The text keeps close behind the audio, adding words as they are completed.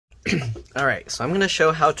Alright, so I'm going to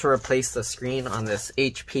show how to replace the screen on this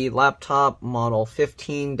HP laptop model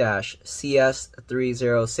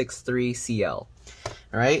 15-CS3063CL.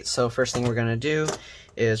 Alright, so first thing we're going to do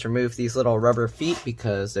is remove these little rubber feet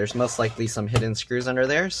because there's most likely some hidden screws under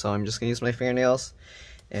there. So I'm just going to use my fingernails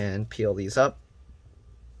and peel these up.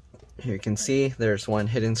 Here you can see there's one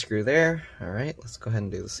hidden screw there. Alright, let's go ahead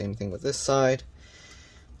and do the same thing with this side.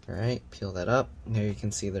 Alright, peel that up. Here you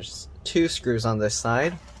can see there's 2 screws on this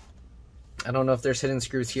side. I don't know if there's hidden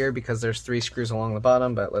screws here because there's 3 screws along the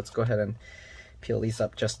bottom, but let's go ahead and peel these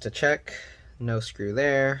up just to check. No screw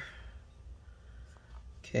there.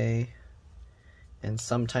 Okay. And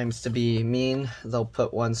sometimes to be mean, they'll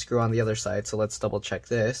put 1 screw on the other side, so let's double check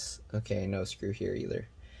this. Okay, no screw here either.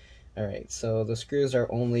 Alright, so the screws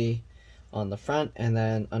are only on the front and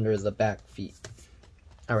then under the back feet.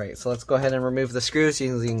 Alright, so let's go ahead and remove the screws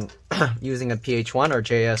using using a PH1 or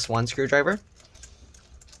JS1 screwdriver.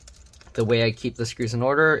 The way I keep the screws in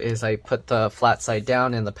order is I put the flat side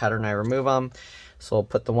down in the pattern I remove them. So we'll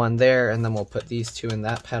put the one there and then we'll put these 2 in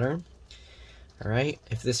that pattern. Alright,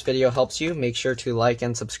 if this video helps you, make sure to like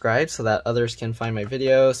and subscribe so that others can find my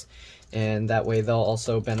videos, and that way they'll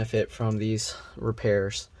also benefit from these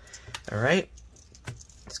repairs. Alright,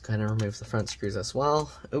 let's go ahead and remove the front screws as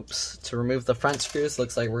well. Oops, to remove the front screws,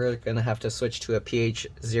 looks like we're going to have to switch to a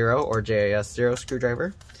PH0 or JS0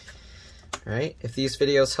 screwdriver. Alright, if these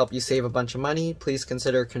videos help you save a bunch of money, please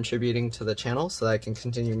consider contributing to the channel so that I can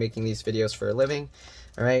continue making these videos for a living.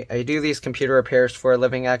 Alright, I do these computer repairs for a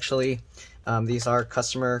living actually. These are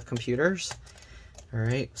customer computers.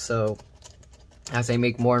 Alright, so as I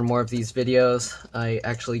make more and more of these videos, I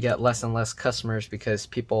actually get less and less customers because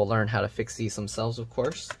people learn how to fix these themselves, of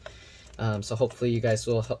course. So hopefully you guys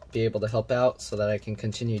will be able to help out so that I can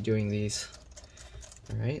continue doing these.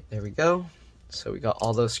 Alright, there we go. So we got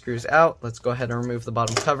all those screws out. Let's go ahead and remove the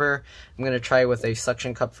bottom cover. I'm going to try with a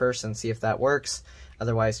suction cup first and see if that works.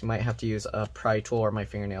 Otherwise, you might have to use a pry tool or my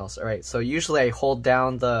fingernails. Alright, so usually I hold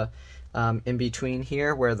down the in between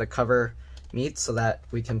here where the cover meets so that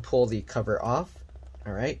we can pull the cover off.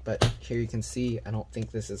 Alright, but here you can see I don't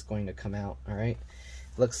think this is going to come out. Alright,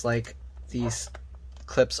 looks like these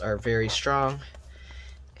clips are very strong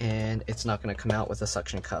and it's not going to come out with a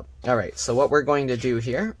suction cup. Alright, so what we're going to do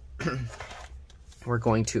here we're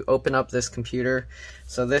going to open up this computer.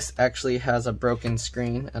 So this actually has a broken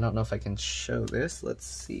screen. I don't know if I can show this. Let's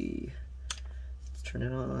see. Let's turn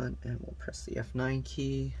it on and we'll press the F9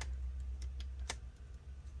 key.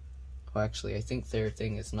 Oh, actually, I think their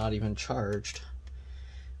thing is not even charged.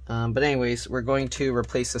 But anyways, we're going to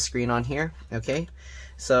replace the screen on here. Okay,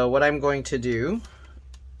 so what I'm going to do,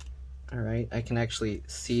 alright, I can actually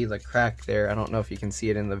see the crack there. I don't know if you can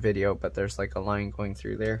see it in the video, but there's like a line going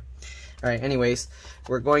through there. Alright, anyways,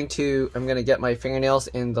 I'm going to get my fingernails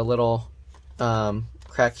in the little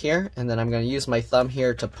crack here, and then I'm going to use my thumb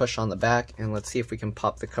here to push on the back, and let's see if we can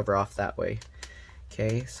pop the cover off that way.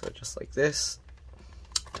 Okay, so just like this.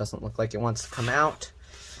 Doesn't look like it wants to come out.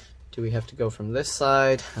 Do we have to go from this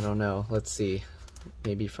side? I don't know. Let's see.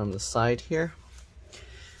 Maybe from the side here.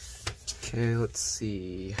 Okay, let's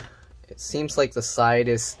see. It seems like the side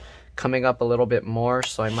is coming up a little bit more,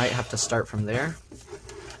 so I might have to start from there.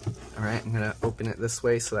 Alright, I'm going to open it this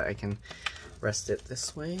way so that I can rest it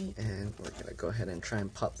this way, and we're going to go ahead and try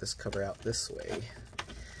and pop this cover out this way.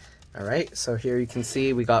 Alright, so here you can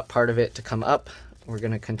see we got part of it to come up. We're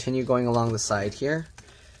going to continue going along the side here.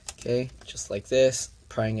 Okay, just like this,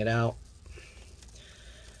 prying it out.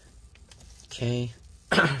 Okay,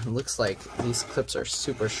 looks like these clips are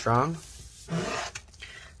super strong.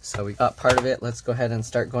 So we got part of it. Let's go ahead and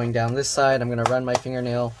start going down this side. I'm going to run my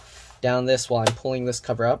fingernail down this while I'm pulling this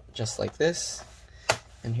cover up, just like this.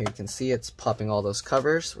 And here you can see it's popping all those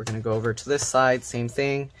covers. We're going to go over to this side, same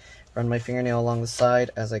thing. Run my fingernail along the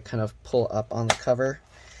side as I kind of pull up on the cover.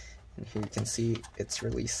 And here you can see it's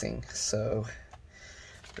releasing. So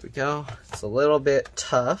there we go. It's a little bit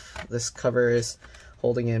tough. This cover is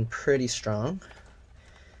holding in pretty strong.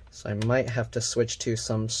 So I might have to switch to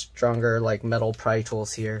some stronger like metal pry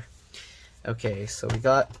tools here. Okay, so we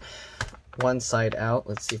got one side out.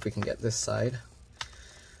 Let's see if we can get this side.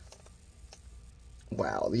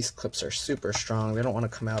 Wow, these clips are super strong. They don't want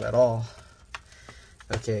to come out at all.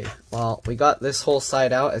 Okay, well, we got this whole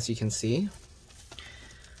side out, as you can see.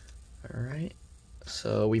 Alright,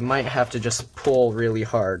 so we might have to just pull really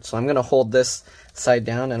hard. So I'm going to hold this side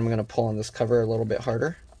down and I'm going to pull on this cover a little bit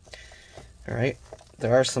harder. Alright,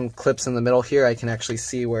 there are some clips in the middle here. I can actually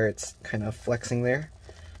see where it's kind of flexing there.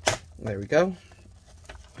 There we go.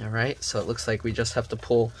 Alright, so it looks like we just have to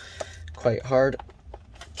pull quite hard.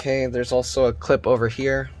 Okay, there's also a clip over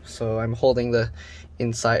here, so I'm holding the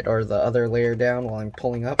inside or the other layer down while I'm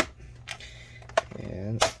pulling up.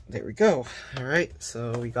 And there we go. All right,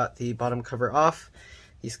 so we got the bottom cover off.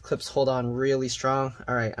 These clips hold on really strong.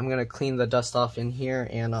 All right, I'm gonna clean the dust off in here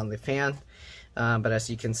and on the fan. But as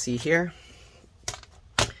you can see here,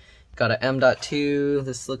 got a M.2.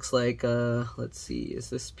 This looks like, let's see, is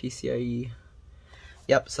this PCIe?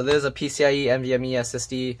 Yep, so there's a PCIe NVMe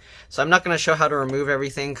SSD. So I'm not going to show how to remove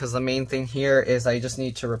everything because the main thing here is I just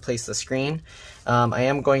need to replace the screen. I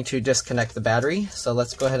am going to disconnect the battery. So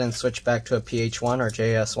let's go ahead and switch back to a PH1 or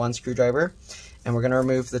JS1 screwdriver. And we're going to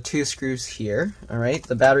remove the 2 screws here. All right,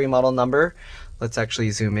 the battery model number. Let's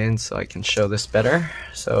actually zoom in so I can show this better.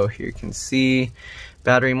 So here you can see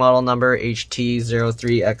battery model number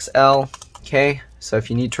HT03XL. Okay, so if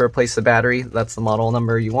you need to replace the battery, that's the model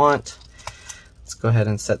number you want. Let's go ahead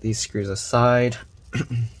and set these screws aside.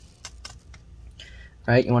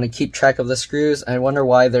 Alright, you want to keep track of the screws. I wonder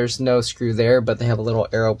why there's no screw there, but they have a little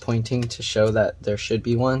arrow pointing to show that there should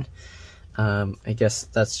be one. I guess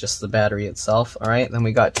that's just the battery itself. Alright, then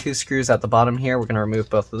we got 2 screws at the bottom here. We're going to remove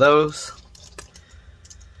both of those.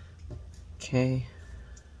 Okay.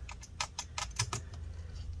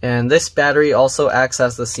 And this battery also acts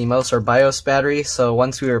as the CMOS or BIOS battery. So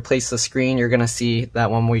once we replace the screen, you're going to see that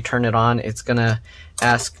when we turn it on, it's going to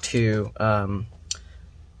ask to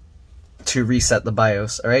reset the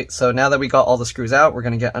BIOS. All right. So now that we got all the screws out, we're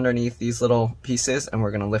going to get underneath these little pieces and we're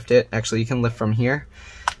going to lift it. Actually, you can lift from here.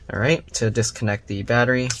 All right. To disconnect the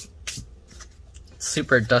battery. It's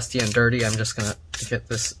super dusty and dirty. I'm just going to get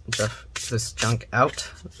this junk out.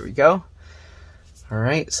 There we go. All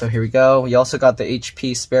right, so here we go. We also got the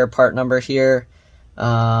HP spare part number here,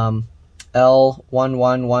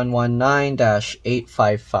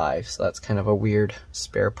 L11119-855. So that's kind of a weird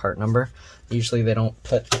spare part number. Usually they don't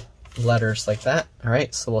put letters like that. All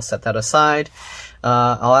right, so we'll set that aside.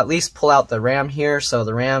 I'll at least pull out the RAM here. So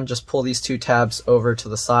the RAM, just pull these 2 tabs over to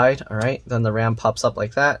the side. All right, then the RAM pops up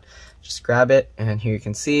like that. Just grab it, and here you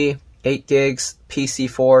can see 8 gigs,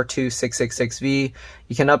 PC4 2666V.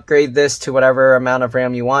 You can upgrade this to whatever amount of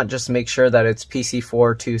RAM you want. Just make sure that it's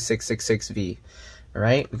PC4 2666V. All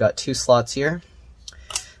right, we got 2 slots here.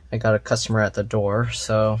 I got a customer at the door,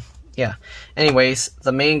 so yeah. Anyways,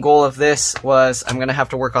 the main goal of this was I'm gonna have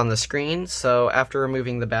to work on the screen. So after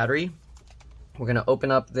removing the battery, we're gonna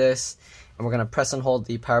open up this and we're going to press and hold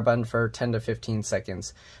the power button for 10 to 15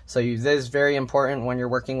 seconds. So this is very important when you're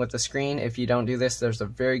working with the screen. If you don't do this, there's a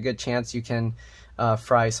very good chance you can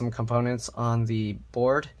fry some components on the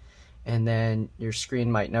board, and then your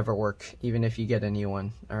screen might never work, even if you get a new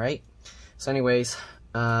one. All right. So anyways,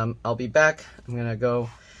 I'll be back. I'm going to go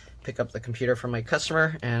pick up the computer from my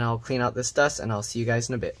customer, and I'll clean out this dust, and I'll see you guys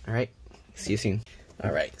in a bit. All right. See you soon.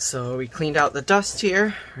 All right. So we cleaned out the dust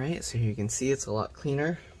here. All right. So here you can see it's a lot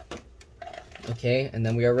cleaner. Okay, and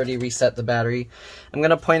then we already reset the battery. I'm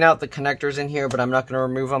going to point out the connectors in here, but I'm not going to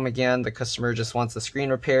remove them again. The customer just wants the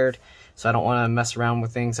screen repaired, so I don't want to mess around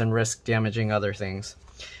with things and risk damaging other things.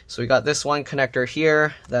 So we got this one connector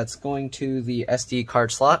here that's going to the SD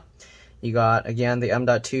card slot. You got, again, the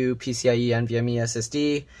M.2 PCIe NVMe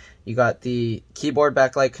SSD. You got the keyboard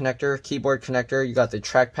backlight connector, keyboard connector. You got the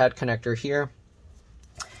trackpad connector here.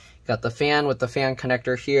 Got the fan with the fan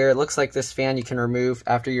connector here. It looks like this fan you can remove.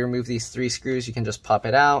 After you remove these 3 screws, you can just pop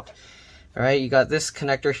it out. All right, you got this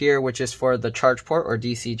connector here, which is for the charge port or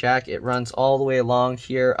DC jack. It runs all the way along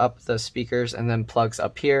here up the speakers and then plugs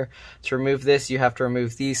up here. To remove this, you have to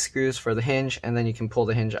remove these screws for the hinge, and then you can pull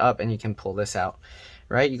the hinge up and you can pull this out.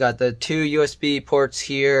 All right, you got the 2 USB ports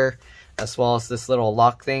here, as well as this little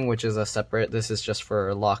lock thing, which is a separate. This is just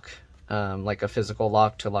for lock, like a physical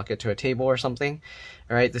lock to lock it to a table or something.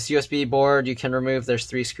 All right, this USB board you can remove. There's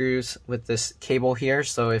 3 screws with this cable here.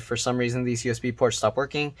 So if for some reason these USB ports stop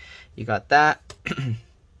working, you got that.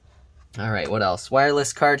 All right, what else?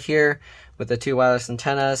 Wireless card here with the 2 wireless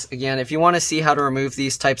antennas. Again, if you want to see how to remove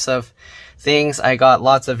these types of things, I got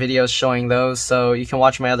lots of videos showing those. So you can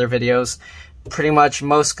watch my other videos. Pretty much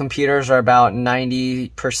most computers are about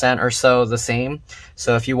 90% or so the same.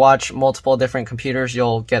 So if you watch multiple different computers,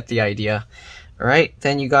 you'll get the idea. All right,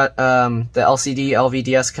 then you got the LCD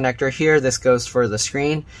LVDS connector here. This goes for the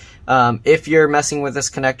screen. If you're messing with this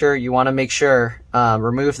connector, you want to make sure,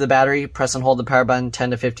 remove the battery, press and hold the power button 10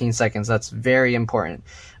 to 15 seconds. That's very important.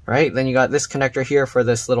 All right, then you got this connector here for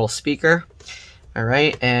this little speaker. All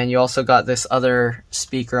right, and you also got this other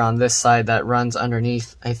speaker on this side that runs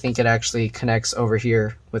underneath. I think it actually connects over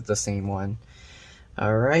here with the same one.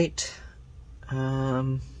 All right.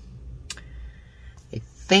 I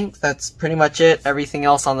think that's pretty much it. Everything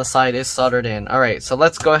else on the side is soldered in. All right, so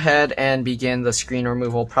let's go ahead and begin the screen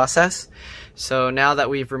removal process. So now that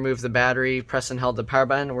we've removed the battery, press and held the power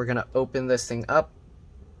button, we're gonna open this thing up.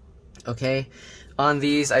 Okay, on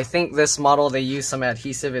these, I think this model, they use some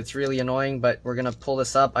adhesive. It's really annoying, but we're gonna pull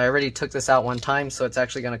this up. I already took this out one time, so it's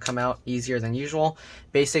actually gonna come out easier than usual.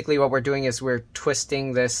 Basically, what we're doing is we're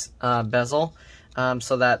twisting this bezel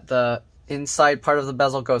so that the inside part of the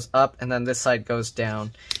bezel goes up and then this side goes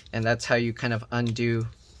down, and that's how you kind of undo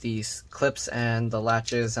these clips and the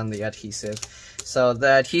latches and the adhesive. So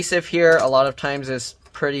the adhesive here a lot of times is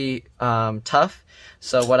pretty tough.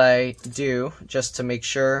 So what I do, just to make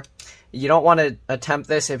sure, you don't want to attempt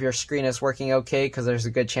this if your screen is working okay, because there's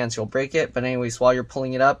a good chance you'll break it. But anyways, while you're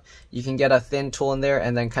pulling it up, you can get a thin tool in there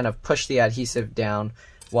and then kind of push the adhesive down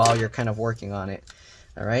while you're kind of working on it.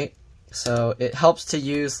 All right. So it helps to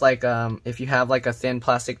use like, if you have like a thin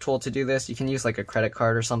plastic tool to do this, you can use like a credit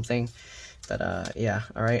card or something. But yeah,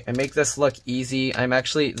 all right. I make this look easy.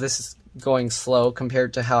 This is going slow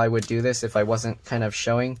compared to how I would do this if I wasn't kind of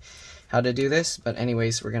showing how to do this. But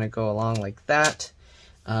anyways, we're going to go along like that.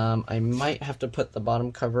 I might have to put the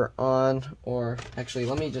bottom cover on, or actually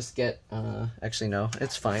let me just get, actually no,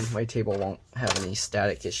 it's fine. My table won't have any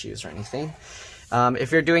static issues or anything.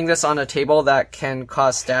 If you're doing this on a table that can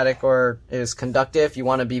cause static or is conductive, you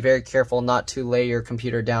want to be very careful not to lay your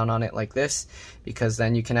computer down on it like this, because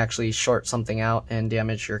then you can actually short something out and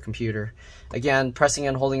damage your computer. Again, pressing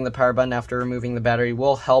and holding the power button after removing the battery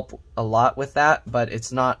will help a lot with that, but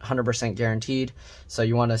it's not 100% guaranteed, so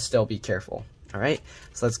you want to still be careful. All right,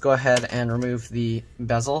 so let's go ahead and remove the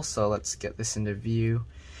bezel. So let's get this into view.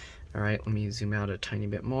 All right, let me zoom out a tiny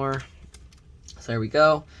bit more. So there we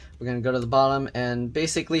go. We're going to go to the bottom, and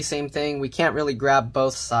basically same thing. We can't really grab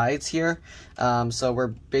both sides here, so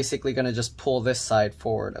we're basically going to just pull this side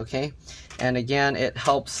forward, okay? And again, it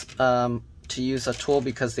helps to use a tool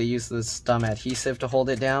because they use this dumb adhesive to hold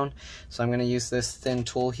it down. So I'm going to use this thin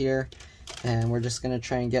tool here, and we're just going to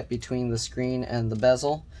try and get between the screen and the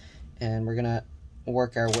bezel, and we're going to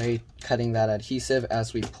work our way cutting that adhesive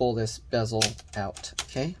as we pull this bezel out,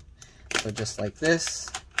 okay? So just like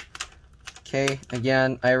this. Okay,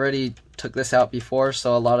 again, I already took this out before,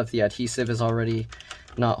 so a lot of the adhesive is already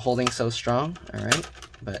not holding so strong. All right,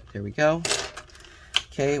 but there we go.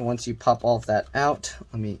 Okay, once you pop all of that out,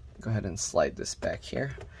 let me go ahead and slide this back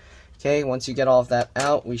here. Okay, once you get all of that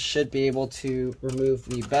out, we should be able to remove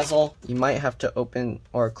the bezel. You might have to open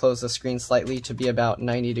or close the screen slightly to be about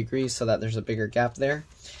 90 degrees so that there's a bigger gap there.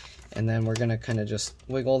 And then we're gonna kind of just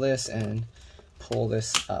wiggle this and pull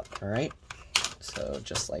this up, all right? So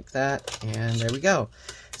just like that, and there we go.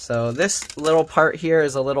 So this little part here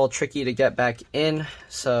is a little tricky to get back in,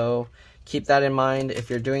 so keep that in mind if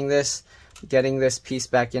you're doing this. Getting this piece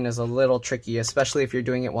back in is a little tricky, especially if you're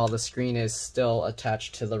doing it while the screen is still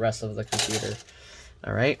attached to the rest of the computer.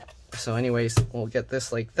 All right, so anyways, we'll get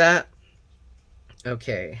this like that.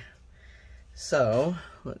 Okay, so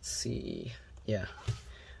let's see. Yeah,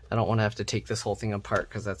 I don't want to have to take this whole thing apart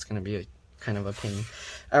because that's going to be kind of a pain.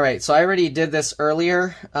 All right, so I already did this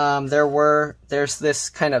earlier. There's this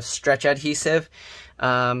kind of stretch adhesive.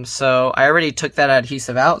 So I already took that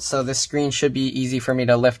adhesive out, so this screen should be easy for me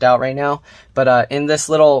to lift out right now. But in this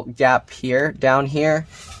little gap here, down here,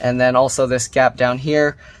 and then also this gap down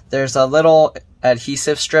here, there's a little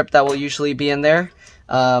adhesive strip that will usually be in there.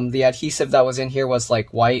 The adhesive that was in here was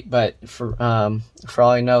like white, but for all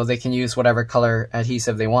I know, they can use whatever color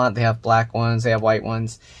adhesive they want. They have black ones, they have white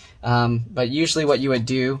ones. But usually what you would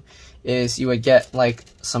do is you would get like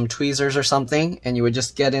some tweezers or something, and you would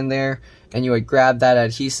just get in there and you would grab that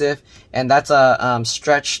adhesive, and that's a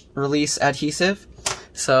stretch release adhesive.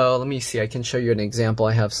 So let me see, I can show you an example.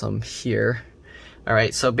 I have some here. All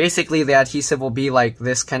right, so basically the adhesive will be like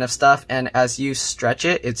this kind of stuff, and as you stretch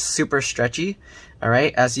it, it's super stretchy. All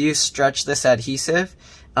right, as you stretch this adhesive,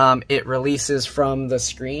 it releases from the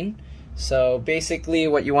screen. So basically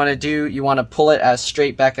what you want to do, you want to pull it as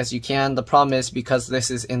straight back as you can. The problem is because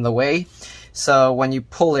this is in the way, so when you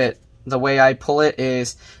pull it, the way I pull it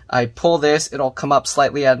is I pull this, it'll come up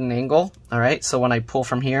slightly at an angle. All right, so when I pull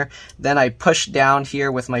from here, then I push down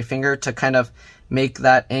here with my finger to kind of make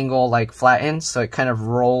that angle like flatten, so it kind of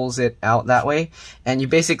rolls it out that way. And you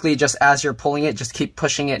basically just, as you're pulling it, just keep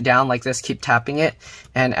pushing it down like this, keep tapping it,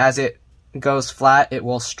 and as it goes flat, it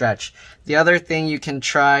will stretch. The other thing you can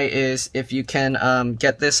try is if you can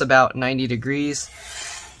get this about 90 degrees,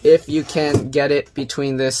 if you can get it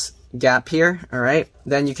between this gap here, all right,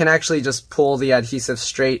 then you can actually just pull the adhesive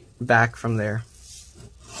straight back from there.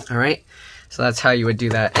 All right, so that's how you would do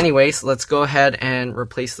that. Anyways, let's go ahead and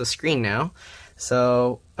replace the screen now.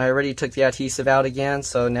 So I already took the adhesive out again,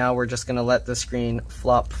 so now we're just gonna let the screen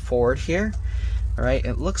flop forward here. All right,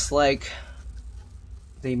 it looks like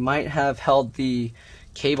they might have held the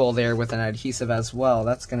cable there with an adhesive as well.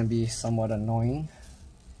 That's gonna be somewhat annoying.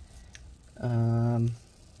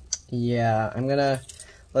 Yeah,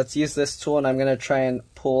 let's use this tool, and I'm gonna try and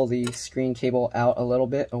pull the screen cable out a little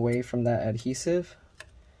bit away from that adhesive.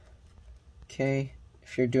 Okay,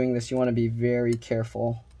 if you're doing this, you wanna be very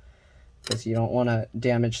careful because you don't wanna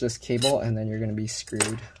damage this cable and then you're gonna be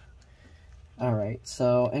screwed. All right,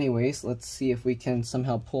 so anyways, let's see if we can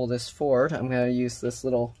somehow pull this forward. I'm gonna use this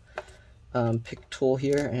little pick tool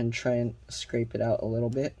here and try and scrape it out a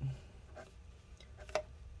little bit.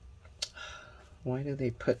 Why do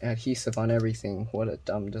they put adhesive on everything? What a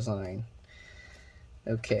dumb design.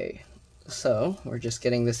 Okay, so we're just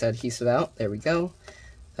getting this adhesive out. There we go.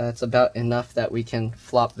 That's about enough that we can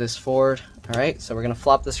flop this forward. All right, so we're gonna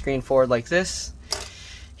flop the screen forward like this.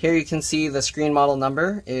 Here you can see the screen model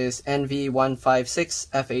number is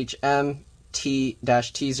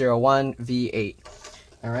NV156FHM-T-01V8.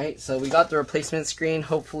 All right, so we got the replacement screen.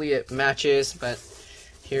 Hopefully it matches, but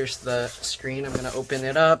here's the screen. I'm gonna open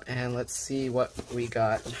it up and let's see what we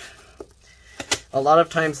got. A lot of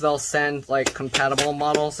times they'll send like compatible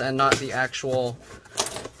models and not the actual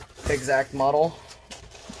exact model.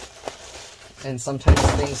 And sometimes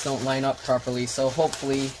things don't line up properly, so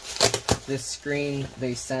hopefully this screen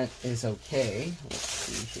they sent is okay. Let's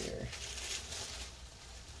see here.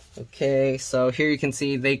 Okay, so here you can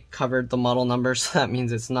see they covered the model number, so that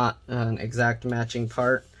means it's not an exact matching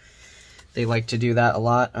part. They like to do that a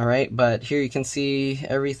lot, all right? But here you can see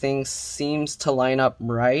everything seems to line up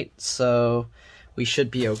right, so we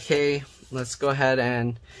should be okay. Let's go ahead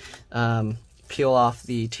and peel off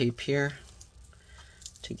the tape here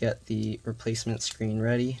to get the replacement screen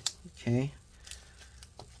ready, okay?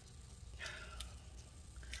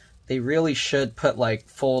 They really should put like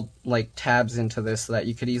fold like tabs into this so that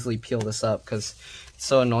you could easily peel this up, because it's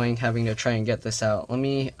so annoying having to try and get this out. Let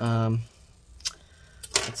me let's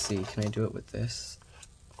see, can I do it with this?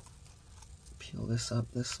 Peel this up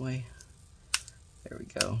this way. There we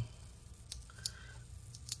go.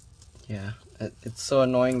 Yeah, it's so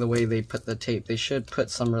annoying the way they put the tape. They should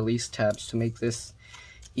put some release tabs to make this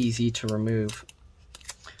easy to remove.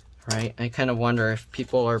 Right, I kind of wonder if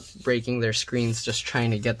people are breaking their screens just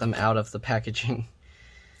trying to get them out of the packaging.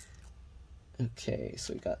 Okay,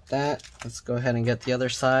 so we got that. Let's go ahead and get the other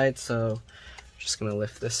side. So I'm just gonna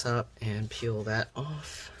lift this up and peel that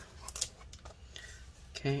off.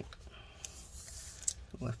 Okay,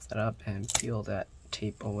 lift that up and peel that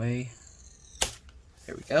tape away.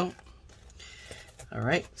 There we go. All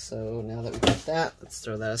right, so now that we got that, let's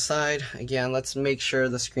throw that aside. Again, let's make sure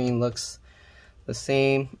the screen looks the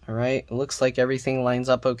same. All right, it looks like everything lines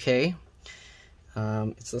up okay.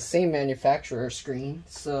 It's the same manufacturer screen,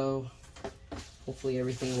 so hopefully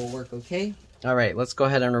everything will work okay. All right, let's go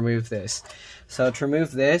ahead and remove this. So to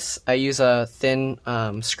remove this, I use a thin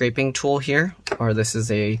scraping tool here, or this is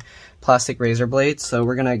a plastic razor blade. So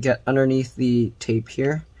we're gonna get underneath the tape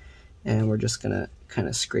here, and we're just gonna kind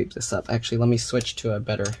of scrape this up. Actually, let me switch to a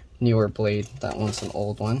better, newer blade. That one's an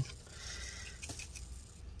old one.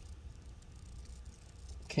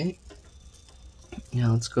 Okay,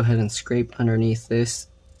 now let's go ahead and scrape underneath this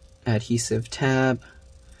adhesive tab.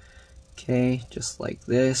 Okay, just like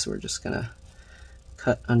this. We're just gonna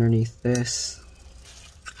cut underneath this.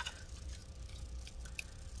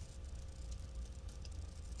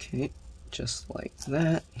 Okay, just like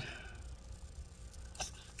that.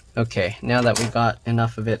 Okay, now that we got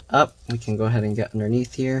enough of it up, we can go ahead and get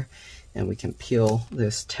underneath here and we can peel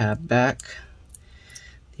this tab back.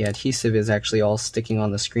 The adhesive is actually all sticking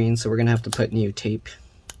on the screen, so we're gonna have to put new tape.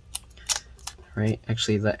 Right,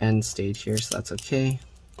 actually the end stayed here, so that's okay.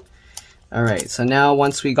 All right, so now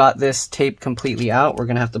once we got this tape completely out, we're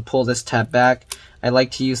gonna have to pull this tab back. I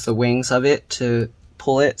like to use the wings of it to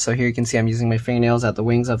pull it. So here you can see I'm using my fingernails at the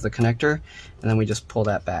wings of the connector, and then we just pull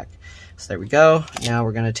that back. So there we go. Now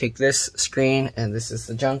we're gonna take this screen, and this is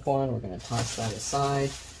the junk one. We're gonna toss that aside.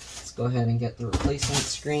 Let's go ahead and get the replacement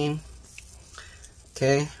screen.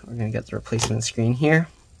 Okay, we're gonna get the replacement screen here.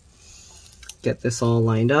 Get this all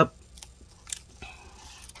lined up.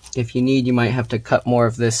 If you need, you might have to cut more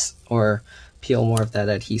of this or peel more of that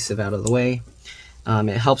adhesive out of the way.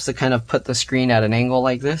 It helps to kind of put the screen at an angle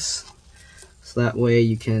like this, so that way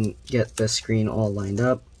you can get the screen all lined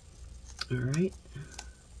up. All right,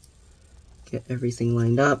 get everything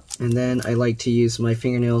lined up, and then I like to use my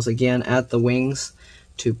fingernails again at the wings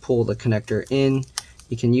to pull the connector in.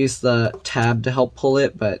 You can use the tab to help pull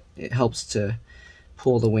it, but it helps to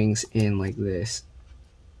pull the wings in like this.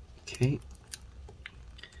 Okay,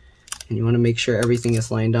 and you want to make sure everything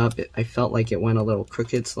is lined up. I felt like it went a little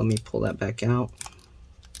crooked, so let me pull that back out.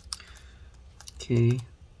 Okay,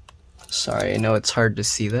 sorry, I know it's hard to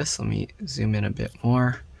see this. Let me zoom in a bit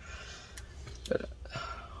more, but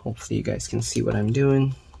hopefully you guys can see what I'm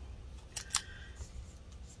doing.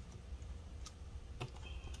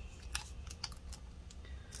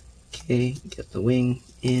 Okay, get the wing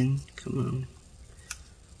in, come on.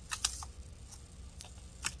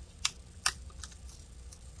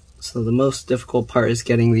 So the most difficult part is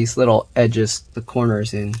getting these little edges, the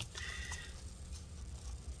corners in.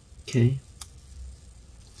 Okay.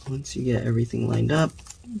 Once you get everything lined up,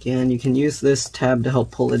 again, you can use this tab to help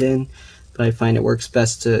pull it in, but I find it works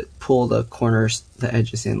best to pull the corners, the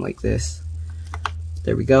edges in like this.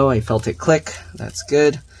 There we go, I felt it click, that's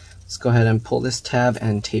good. Let's go ahead and pull this tab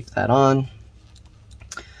and tape that on.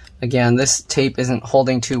 Again, this tape isn't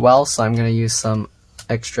holding too well, so I'm going to use some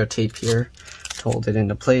extra tape here to hold it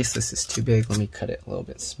into place. This is too big, let me cut it a little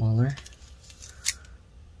bit smaller.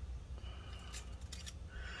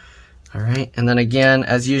 Alright, and then again,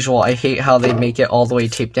 as usual, I hate how they make it all the way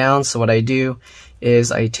taped down, so what I do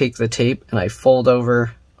is I take the tape and I fold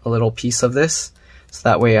over a little piece of this, so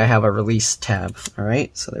that way I have a release tab.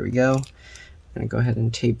 Alright, so there we go. I'm going to go ahead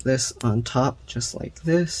and tape this on top, just like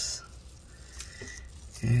this.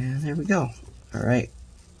 And there we go. Alright.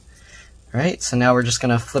 Alright, so now we're just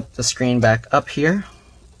going to flip the screen back up here.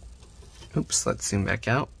 Oops, let's zoom back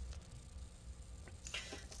out.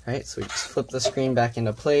 Alright, so we just flip the screen back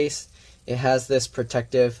into place. It has this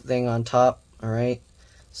protective thing on top, alright?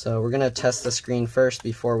 So we're going to test the screen first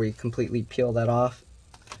before we completely peel that off.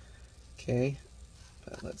 Okay,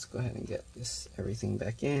 but let's go ahead and get everything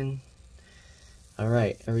back in.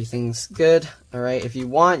 Alright, everything's good. Alright, if you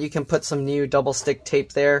want, you can put some new double stick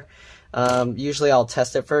tape there. Usually I'll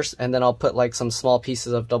test it first, and then I'll put like some small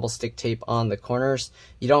pieces of double stick tape on the corners.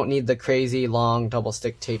 You don't need the crazy long double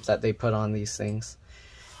stick tape that they put on these things.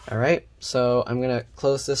 Alright, so I'm going to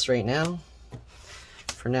close this right now.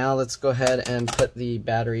 For now, let's go ahead and put the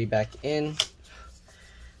battery back in.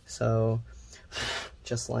 So,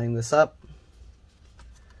 just line this up.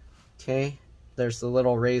 Okay, there's the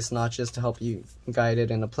little raised notches to help you guide it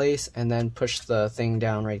into place, and then push the thing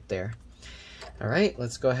down right there. Alright,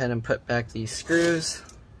 let's go ahead and put back these screws.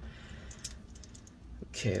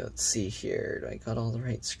 Okay, let's see here. Do I got all the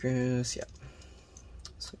right screws? Yep.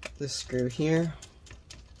 So got this screw here.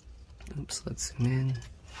 Oops, let's zoom in.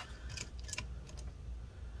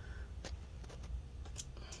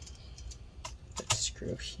 This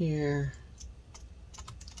screw here.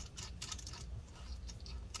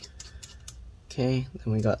 Okay,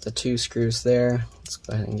 then we got the 2 screws there. Let's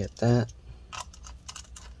go ahead and get that.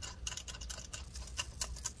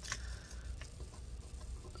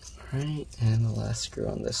 Alright, and the last screw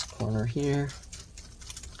on this corner here.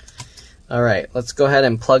 Alright, let's go ahead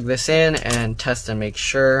and plug this in and test and make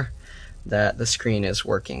sure that the screen is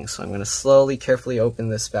working. So I'm going to slowly, carefully open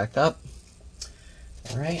this back up.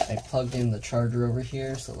 Alright, I plugged in the charger over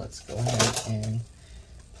here, so let's go ahead and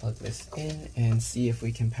plug this in and see if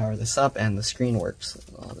we can power this up and the screen works.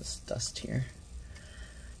 All this dust here.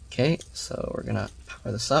 Okay, so we're going to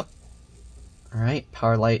power this up. Alright,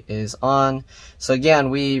 power light is on. So again,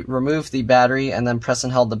 we removed the battery and then press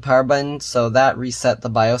and held the power button, so that reset the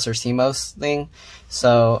BIOS or CMOS thing.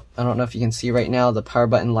 So I don't know if you can see right now, the power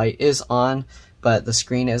button light is on, but the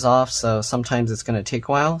screen is off, so sometimes it's going to take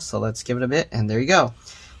a while. So let's give it a bit, and there you go.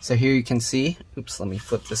 So here you can see, oops, let me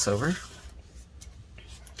flip this over.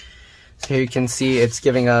 So here you can see it's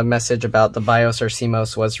giving a message about the BIOS or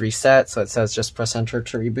CMOS was reset, so it says just press enter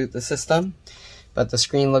to reboot the system. But the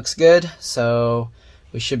screen looks good, so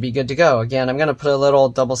we should be good to go. Again, I'm going to put a little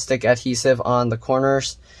double stick adhesive on the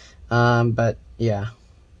corners, but yeah.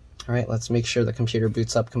 Alright, let's make sure the computer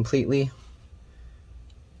boots up completely.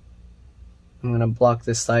 I'm going to block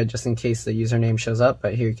this side just in case the username shows up,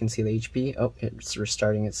 but here you can see the HP. Oh, it's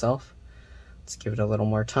restarting itself. Let's give it a little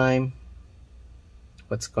more time.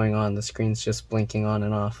 What's going on? The screen's just blinking on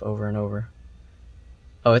and off over and over.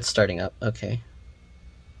 Oh, it's starting up. Okay.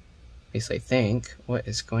 At least I think. What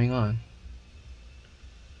is going on?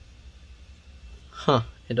 Huh,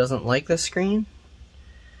 it doesn't like the screen?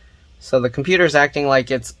 So the computer's acting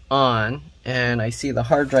like it's on, and I see the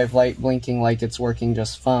hard drive light blinking like it's working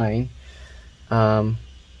just fine. But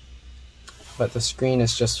the screen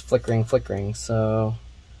is just flickering, so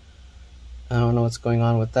I don't know what's going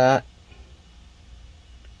on with that.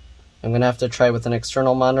 I'm gonna have to try with an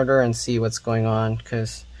external monitor and see what's going on,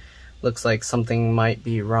 because looks like something might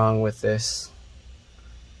be wrong with this.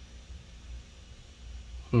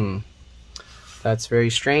 That's very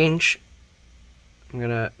strange. I'm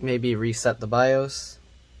gonna maybe reset the BIOS.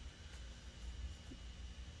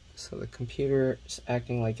 So the computer is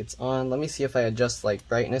acting like it's on. Let me see if I adjust like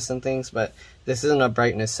brightness and things, but this isn't a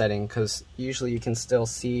brightness setting because usually you can still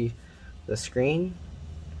see the screen.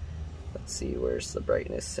 Let's see, where's the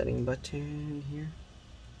brightness setting button here?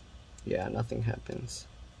 Yeah, nothing happens.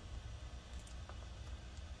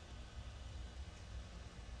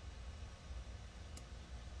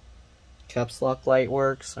 Caps lock light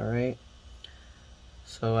works, alright.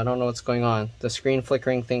 So I don't know what's going on. The screen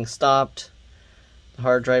flickering thing stopped. The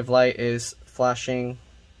hard drive light is flashing.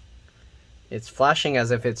 It's flashing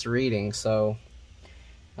as if it's reading, so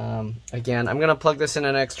again, I'm gonna plug this in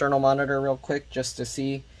an external monitor real quick just to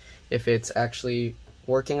see if it's actually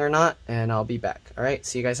working or not, and I'll be back. Alright,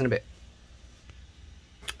 see you guys in a bit.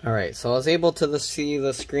 Alright, so I was able to see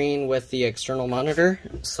the screen with the external monitor,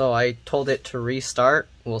 so I told it to restart.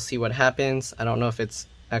 We'll see what happens. I don't know if it's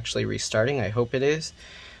actually restarting, I hope it is.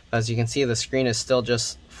 As you can see, the screen is still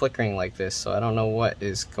just flickering like this, so I don't know what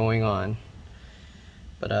is going on.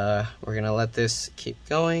 But we're gonna let this keep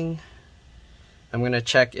going. I'm gonna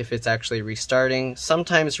check if it's actually restarting.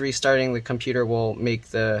 Sometimes restarting the computer will make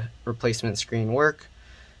the replacement screen work.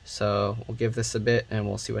 So we'll give this a bit and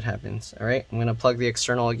we'll see what happens. Alright, I'm gonna plug the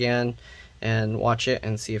external again and watch it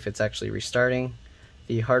and see if it's actually restarting.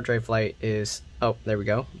 The hard drive light is, oh, there we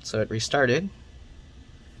go. So it restarted.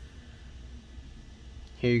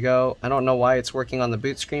 Here you go. I don't know why it's working on the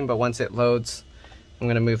boot screen, but once it loads, I'm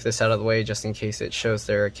gonna move this out of the way just in case it shows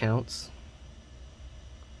their accounts.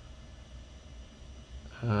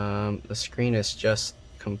 The screen is just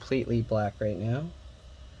completely black right now.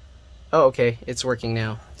 Oh, okay, it's working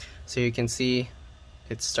now. So you can see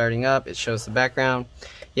it's starting up, it shows the background.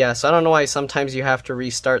 Yeah, so I don't know why sometimes you have to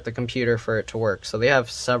restart the computer for it to work. So they have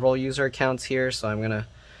several user accounts here, so I'm gonna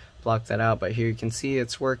block that out, but here you can see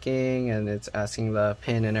it's working and it's asking the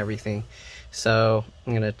PIN and everything. So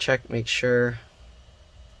I'm gonna check, make sure.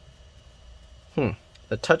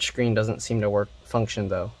 The touchscreen doesn't seem to function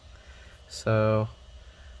though. So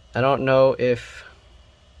I don't know if,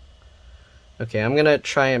 okay, I'm gonna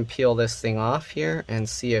try and peel this thing off here and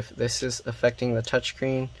see if this is affecting the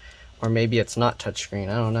touchscreen, or maybe it's not touchscreen,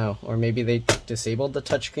 I don't know. Or maybe they disabled the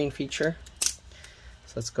touchscreen feature.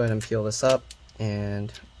 So let's go ahead and peel this up,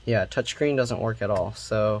 and yeah, touchscreen doesn't work at all.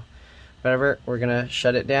 So whatever, we're gonna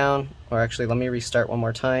shut it down, or actually let me restart one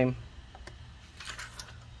more time.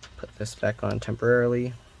 Put this back on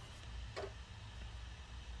temporarily.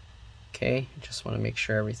 Okay, just want to make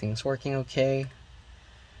sure everything's working okay.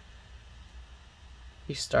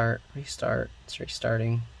 Restart, it's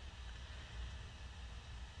restarting.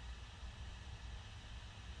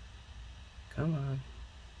 Come on.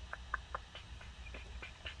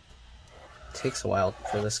 It takes a while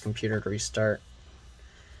for this computer to restart.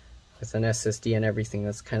 With an SSD and everything,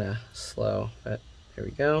 that's kind of slow, but there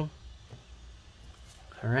we go.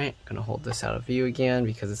 Alright, I'm going to hold this out of view again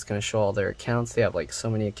because it's going to show all their accounts. They have like so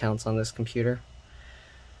many accounts on this computer.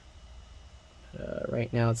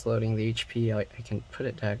 Right now it's loading the HP. I can put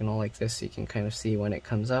it diagonal like this so you can kind of see when it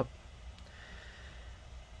comes up.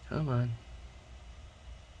 Come on.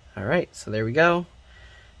 Alright, so there we go.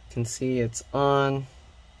 You can see it's on.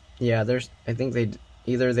 Yeah, I think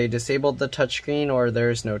either they disabled the touchscreen or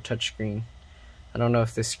there's no touchscreen. I don't know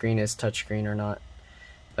if this screen is touchscreen or not.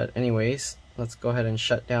 But anyways, let's go ahead and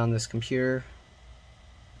shut down this computer.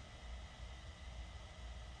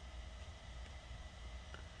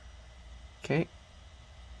 Okay.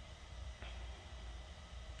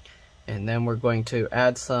 And then we're going to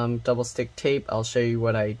add some double stick tape. I'll show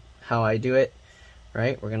you how I do it.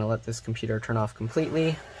 Right, we're going to let this computer turn off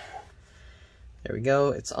completely. There we go,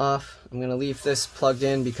 it's off. I'm going to leave this plugged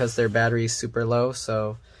in because their battery is super low,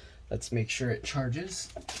 so let's make sure it charges.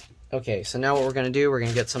 Okay, so now what we're going to do, we're going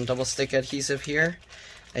to get some double stick adhesive here.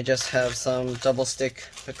 I just have some double stick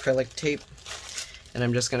acrylic tape, and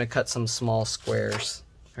I'm just going to cut some small squares.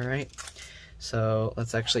 Alright, so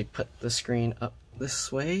let's actually put the screen up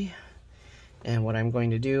this way. And what I'm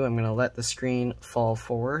going to do, I'm going to let the screen fall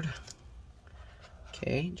forward.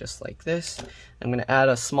 Okay, just like this. I'm going to add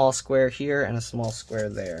a small square here and a small square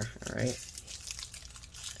there. Alright.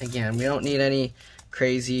 Again, we don't need any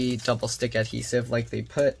crazy double stick adhesive like they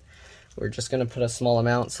put. We're just going to put a small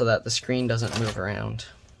amount so that the screen doesn't move around.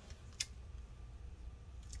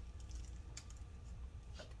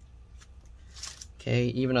 Okay,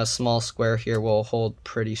 even a small square here will hold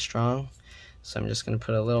pretty strong. So I'm just going to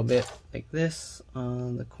put a little bit like this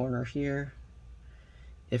on the corner here.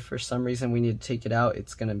 If for some reason we need to take it out,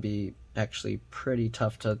 it's going to be actually pretty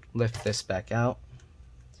tough to lift this back out.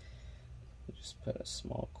 Just put a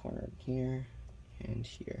small corner here and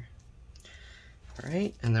here.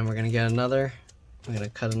 Alright, and then we're going to get I'm going to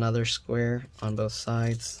cut another square on both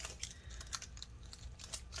sides.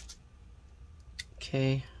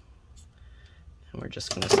 Okay. And we're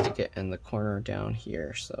just going to stick it in the corner down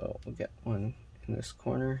here. So we'll get one in this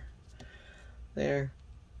corner there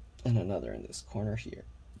and another in this corner here.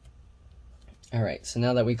 All right, so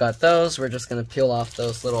now that we got those, we're just going to peel off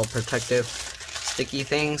those little protective sticky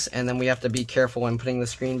things, and then we have to be careful when putting the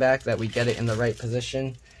screen back that we get it in the right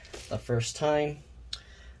position the first time.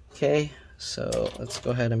 Okay, so let's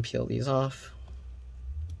go ahead and peel these off.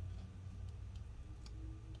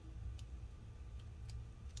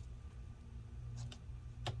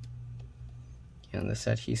 And this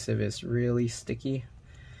adhesive is really sticky,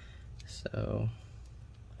 so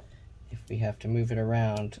if we have to move it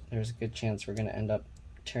around, there's a good chance we're going to end up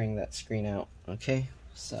tearing that screen out. Okay,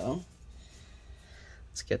 so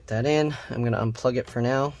let's get that in. I'm going to unplug it for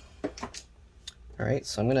now. Alright,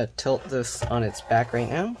 so I'm going to tilt this on its back right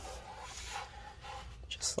now,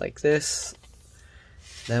 just like this.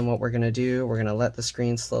 Then what we're going to do, we're going to let the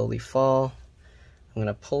screen slowly fall. I'm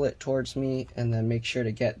going to pull it towards me and then make sure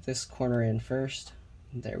to get this corner in first.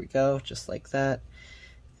 There we go, just like that.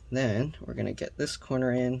 Then we're going to get this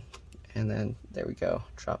corner in, and then there we go,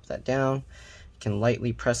 drop that down. You can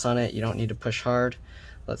lightly press on it, you don't need to push hard.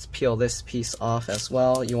 Let's peel this piece off as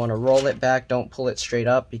well. You want to roll it back, don't pull it straight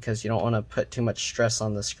up because you don't want to put too much stress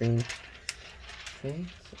on the screen. Okay,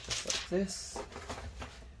 so just like this.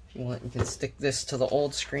 If you want, you can stick this to the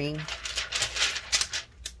old screen.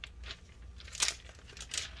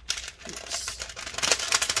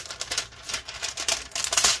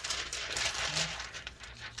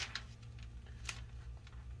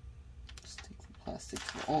 Plastic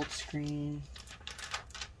to the old screen.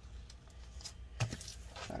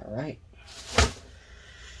 Alright.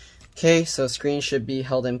 Okay, so screen should be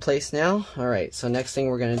held in place now. Alright, so next thing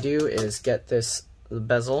we're going to do is get the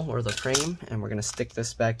bezel or the frame, and we're going to stick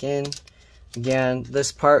this back in. Again,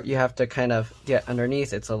 this part you have to kind of get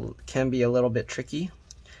underneath. Can be a little bit tricky.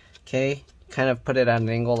 Okay, kind of put it at an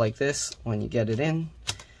angle like this when you get it in,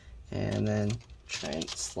 and then try and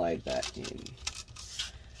slide that in.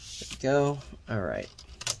 There we go. Alright,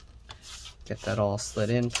 get that all slid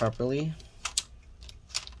in properly.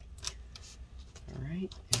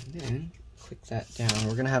 Alright, and then click that down.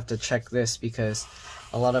 We're going to have to check this because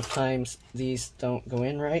a lot of times these don't go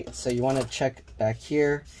in right, so you want to check back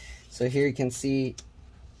here. So here you can see,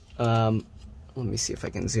 let me see if I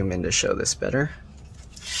can zoom in to show this better.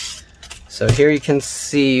 So here you can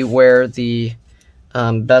see where the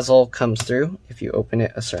bezel comes through if you open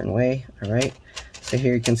it a certain way. Alright, so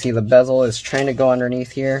here you can see the bezel is trying to go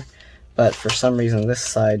underneath here, but for some reason this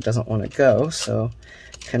side doesn't want to go, so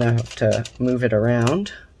kind of have to move it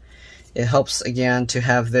around. It helps again to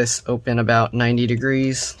have this open about 90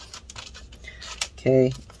 degrees.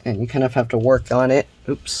 Okay, and you kind of have to work on it.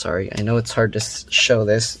 Oops, sorry, I know it's hard to show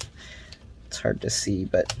this. It's hard to see,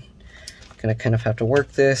 but I'm gonna kind of have to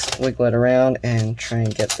work this, wiggle it around, and try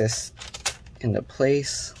and get this into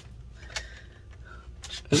place.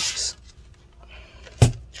 Oops.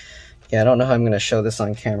 Yeah, I don't know how I'm gonna show this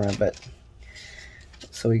on camera, but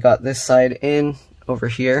so we got this side in over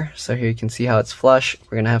here, so here you can see how it's flush.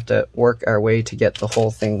 We're gonna have to work our way to get the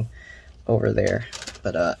whole thing over there,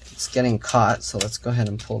 but it's getting caught, so let's go ahead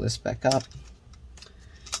and pull this back up.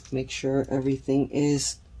 Make sure everything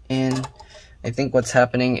is in. I think what's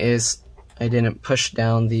happening is I didn't push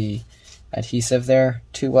down the adhesive there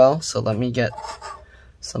too well, so let me get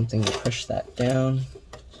something to push that down.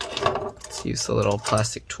 Let's use the little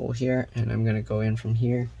plastic tool here, and I'm gonna go in from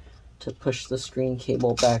here to push the screen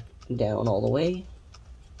cable back down all the way.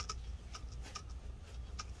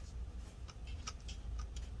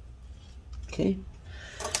 Okay,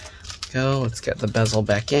 go, let's get the bezel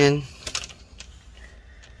back in.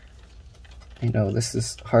 I know this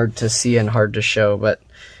is hard to see and hard to show, but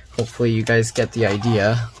hopefully you guys get the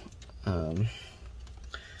idea. Come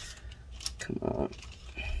on.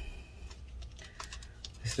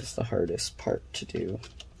 This is the hardest part to do.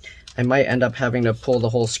 I might end up having to pull the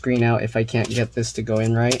whole screen out if I can't get this to go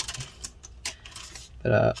in right.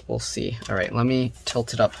 But we'll see. Alright, let me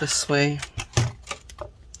tilt it up this way.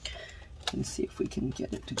 And see if we can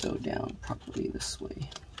get it to go down properly this way.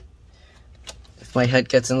 If my head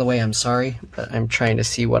gets in the way, I'm sorry, but I'm trying to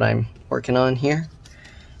see what I'm working on here.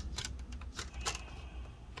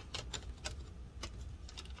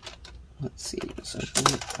 Let's see, so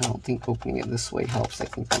I don't think opening it this way helps. I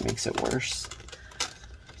think that makes it worse.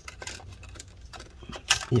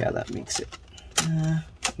 Yeah, that makes it,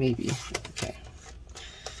 maybe, okay.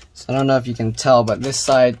 So I don't know if you can tell, but this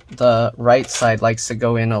side, the right side likes to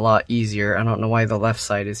go in a lot easier. I don't know why the left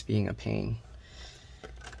side is being a pain.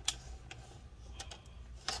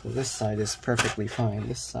 So this side is perfectly fine.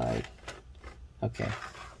 This side, okay,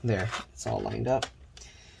 there, it's all lined up.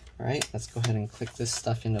 Alright, let's go ahead and click this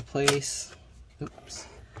stuff into place. Oops,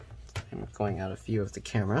 I'm going out of view of the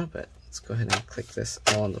camera, but let's go ahead and click this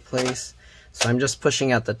all into place. So I'm just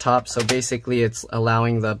pushing at the top, so basically it's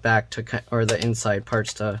allowing the back to, or the inside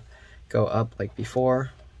parts to go up like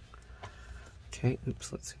before. Okay,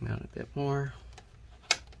 oops, let's zoom out a bit more.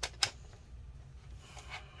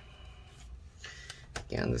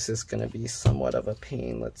 Again, this is going to be somewhat of a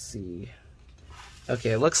pain. Let's see.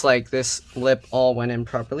 Okay, it looks like this lip all went in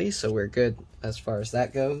properly, so we're good as far as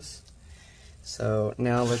that goes. So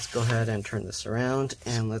now let's go ahead and turn this around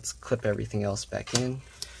and let's clip everything else back in.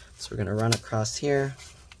 So we're going to run across here,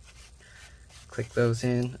 click those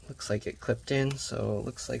in. Looks like it clipped in, so it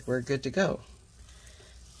looks like we're good to go.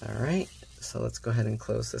 Alright, so let's go ahead and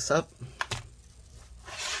close this up.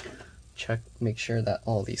 Check, make sure that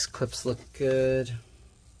all these clips look good.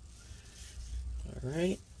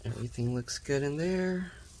 Alright, everything looks good in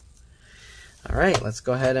there. Alright, let's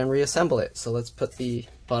go ahead and reassemble it. So let's put the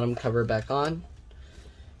bottom cover back on.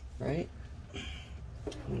 Alright,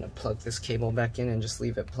 I'm going to plug this cable back in and just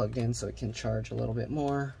leave it plugged in so it can charge a little bit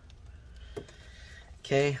more.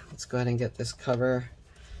 Okay, let's go ahead and get this cover.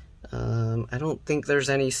 I don't think there's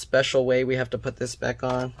any special way we have to put this back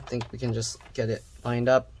on. I think we can just get it lined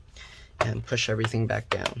up and push everything back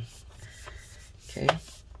down. Okay,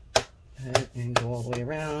 and go all the way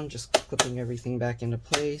around, just clipping everything back into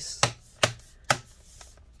place.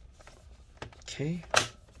 Okay,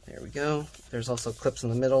 there we go. There's also clips in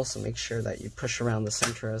the middle, so make sure that you push around the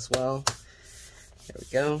center as well. There we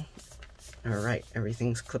go. Alright,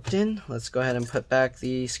 everything's clipped in. Let's go ahead and put back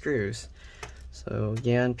the screws. So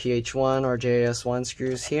again, PH1 or JS1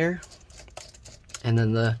 screws here, and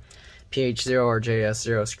then the PH0 or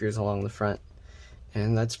JS0 screws along the front.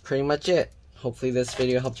 And that's pretty much it. Hopefully this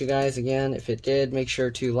video helped you guys. Again, if it did, make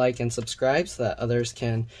sure to like and subscribe so that others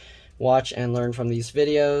can watch and learn from these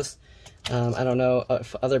videos. I don't know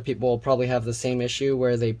if other people will probably have the same issue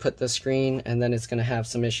where they put the screen and then it's going to have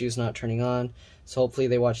some issues not turning on. So hopefully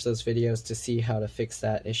they watch those videos to see how to fix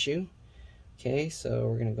that issue. Okay, so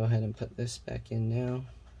we're going to go ahead and put this back in now.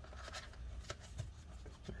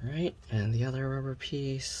 Alright, and the other rubber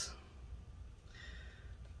piece.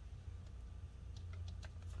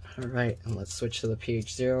 Alright, and let's switch to the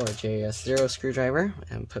PH0 or JS0 screwdriver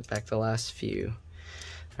and put back the last few.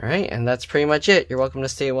 Alright, and that's pretty much it. You're welcome to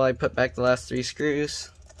stay while I put back the last 3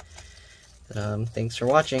 screws. Thanks for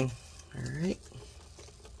watching. Alright.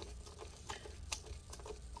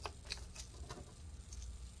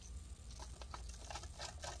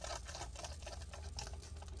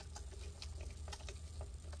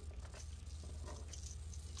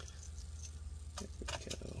 There we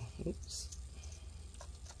go. Oops.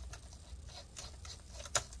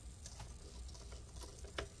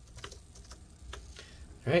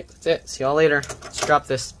 Alright, that's it. See y'all later. Let's drop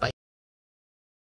this. Bye.